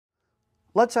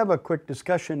Let's have a quick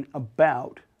discussion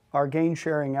about our gain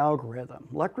sharing algorithm.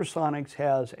 Lectrosonics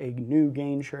has a new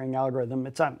gain sharing algorithm.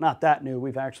 It's not that new.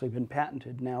 We've actually been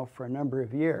patented now for a number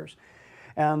of years.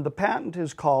 And the patent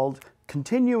is called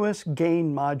continuous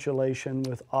gain modulation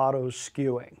with auto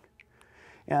skewing.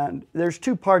 And there's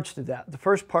two parts to that. The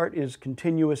first part is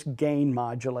continuous gain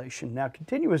modulation. Now,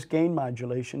 continuous gain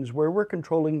modulation is where we're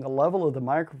controlling the level of the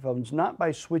microphones not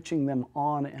by switching them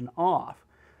on and off,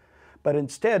 but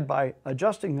instead by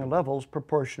adjusting their levels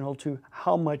proportional to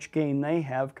how much gain they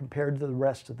have compared to the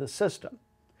rest of the system.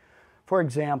 For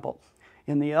example,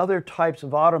 in the other types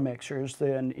of auto mixers,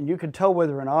 and you can tell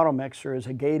whether an auto mixer is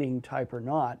a gating type or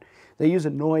not, they use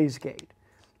a noise gate.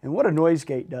 And what a noise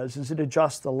gate does is it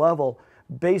adjusts the level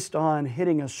based on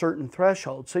hitting a certain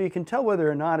threshold. So you can tell whether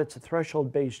or not it's a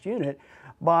threshold-based unit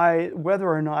by whether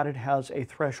or not it has a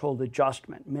threshold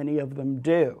adjustment. Many of them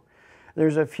do.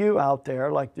 There's a few out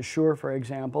there, like the Shure, for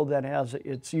example, that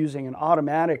it's using an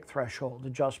automatic threshold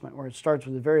adjustment where it starts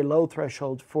with a very low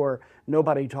threshold for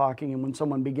nobody talking, and when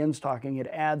someone begins talking, it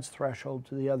adds threshold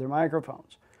to the other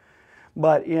microphones.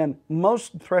 But in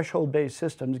most threshold-based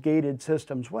systems, gated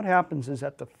systems, what happens is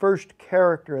at the first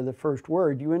character of the first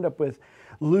word, you end up with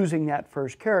losing that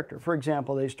first character. For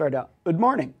example, they start out, "Good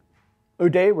morning.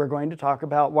 Today we're going to talk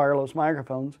about wireless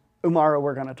microphones. Tomorrow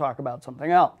we're going to talk about something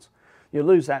else." You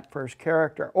lose that first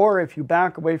character. Or if you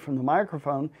back away from the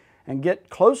microphone and get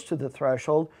close to the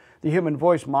threshold, the human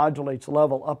voice modulates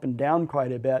level up and down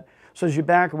quite a bit. So as you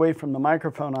back away from the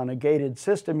microphone on a gated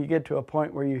system, you get to a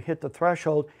point where you hit the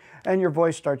threshold and your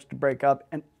voice starts to break up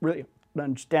and really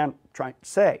understand what I'm trying to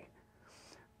say.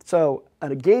 So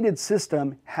a gated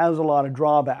system has a lot of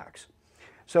drawbacks.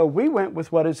 So we went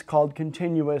with what is called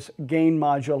continuous gain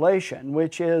modulation,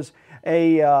 which is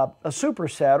a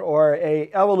superset or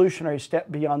a evolutionary step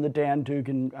beyond the Dan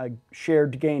Dugan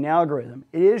shared gain algorithm.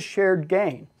 It is shared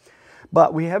gain,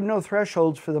 but we have no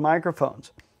thresholds for the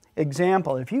microphones.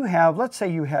 Example, if you have, let's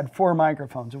say you had 4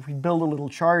 microphones. If we build a little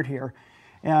chart here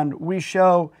and we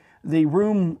show the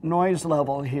room noise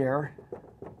level here,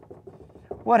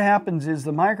 what happens is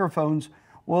the microphones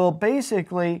will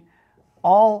basically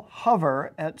all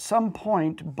hover at some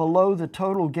point below the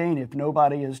total gain if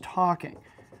nobody is talking.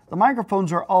 The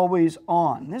microphones are always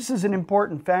on. This is an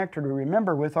important factor to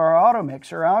remember with our auto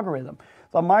mixer algorithm.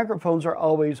 The microphones are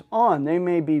always on. They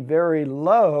may be very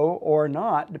low or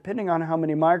not, depending on how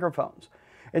many microphones.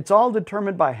 It's all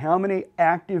determined by how many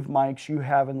active mics you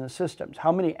have in the systems,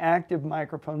 how many active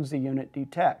microphones the unit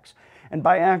detects. And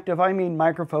by active, I mean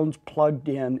microphones plugged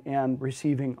in and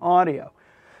receiving audio.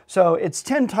 So it's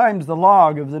 10 times the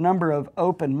log of the number of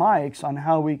open mics on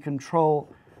how we control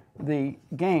the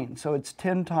gain. So it's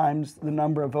 10 times the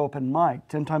number of open mics,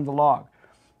 10 times the log.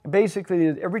 Basically,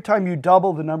 every time you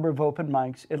double the number of open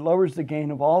mics, it lowers the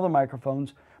gain of all the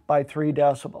microphones by 3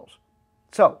 decibels.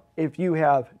 So if you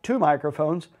have 2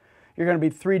 microphones, you're going to be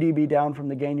 3 dB down from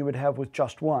the gain you would have with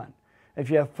just 1. If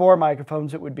you have 4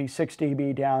 microphones, it would be 6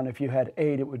 dB down. If you had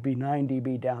 8, it would be 9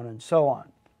 dB down, and so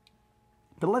on.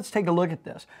 But let's take a look at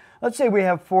this. Let's say we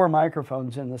have 4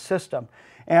 microphones in the system,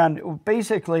 and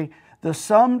basically the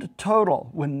summed total,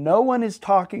 when no one is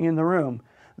talking in the room,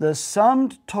 the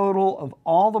summed total of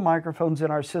all the microphones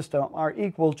in our system are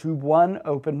equal to 1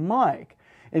 open mic.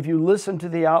 If you listen to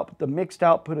the mixed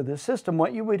output of the system,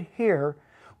 what you would hear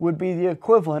would be the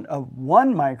equivalent of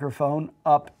 1 microphone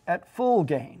up at full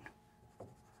gain.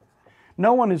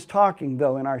 No one is talking,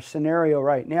 though, in our scenario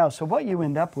right now, so what you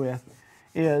end up with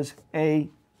is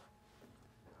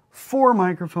 4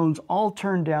 microphones all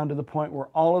turned down to the point where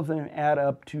all of them add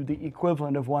up to the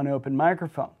equivalent of 1 open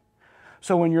microphone.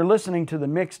 So when you're listening to the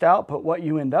mixed output, what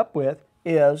you end up with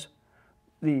is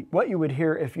what you would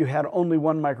hear if you had only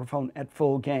 1 microphone at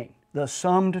full gain. The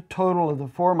summed total of the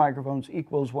 4 microphones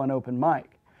equals 1 open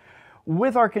mic.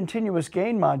 With our continuous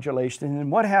gain modulation, then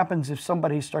what happens if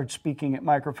somebody starts speaking at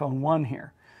microphone 1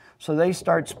 here? So they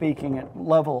start speaking at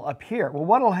level up here. Well,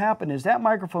 what will happen is that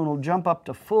microphone will jump up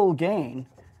to full gain,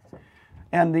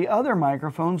 and the other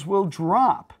microphones will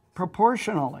drop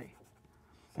proportionally.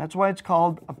 That's why it's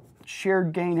called a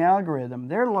shared gain algorithm.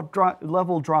 Their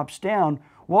level drops down.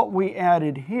 What we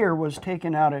added here was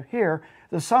taken out of here.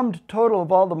 The summed total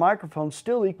of all the microphones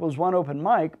still equals 1 open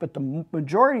mic, but the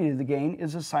majority of the gain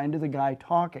is assigned to the guy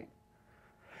talking.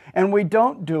 And we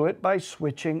don't do it by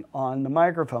switching on the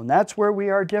microphone. That's where we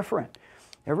are different.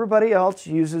 Everybody else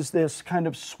uses this kind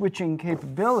of switching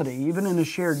capability, even in a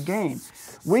shared gain.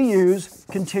 We use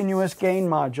continuous gain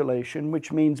modulation,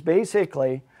 which means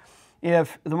basically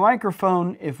if the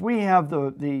microphone, if we have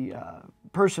the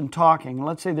person talking,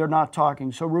 let's say they're not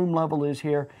talking, so room level is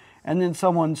here, and then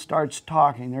someone starts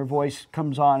talking. Their voice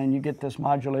comes on and you get this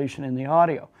modulation in the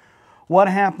audio. What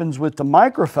happens with the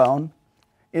microphone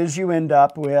is you end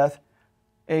up with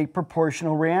a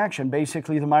proportional reaction.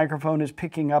 Basically, the microphone is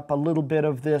picking up a little bit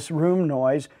of this room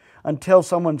noise until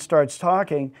someone starts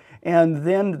talking, and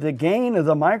then the gain of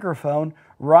the microphone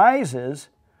rises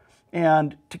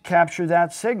and to capture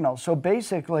that signal. So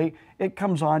basically, it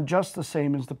comes on just the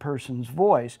same as the person's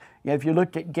voice. If you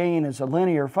look at gain as a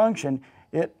linear function,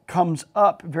 it comes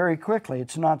up very quickly.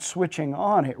 It's not switching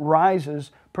on. It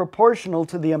rises proportional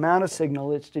to the amount of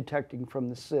signal it's detecting from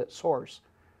the source.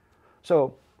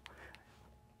 So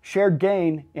shared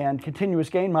gain and continuous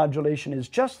gain modulation is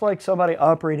just like somebody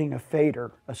operating a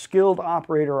fader, a skilled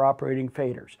operator operating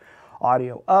faders.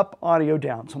 Audio up, audio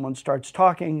down. Someone starts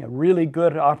talking, a really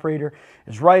good operator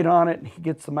is right on it, and he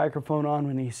gets the microphone on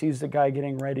when he sees the guy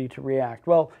getting ready to react.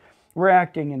 Well, we're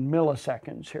acting in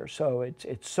milliseconds here, so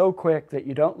it's so quick that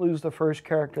you don't lose the first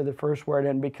character, the first word,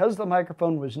 and because the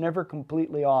microphone was never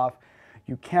completely off,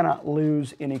 you cannot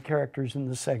lose any characters in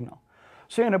the signal.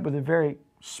 So you end up with a very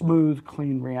smooth,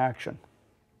 clean reaction.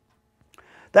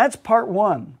 That's part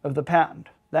one of the patent.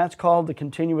 That's called the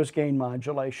continuous gain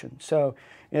modulation. So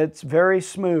it's very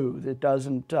smooth. It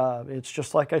doesn't, it's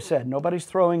just like I said, nobody's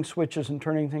throwing switches and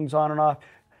turning things on and off.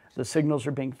 The signals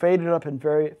are being faded up and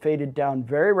faded down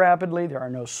very rapidly. There are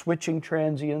no switching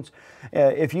transients.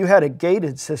 If you had a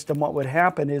gated system, what would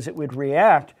happen is it would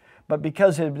react, but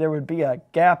because there would be a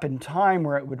gap in time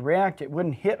where it would react, it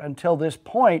wouldn't hit until this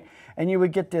point, and you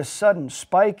would get this sudden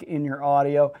spike in your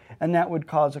audio, and that would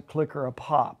cause a click or a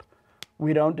pop.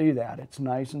 We don't do that. It's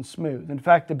nice and smooth. In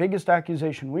fact, the biggest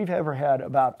accusation we've ever had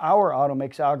about our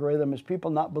auto-mix algorithm is people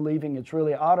not believing it's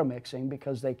really auto-mixing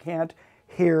because they can't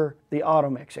hear the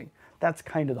auto-mixing. That's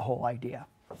kind of the whole idea.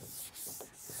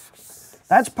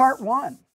 That's part one.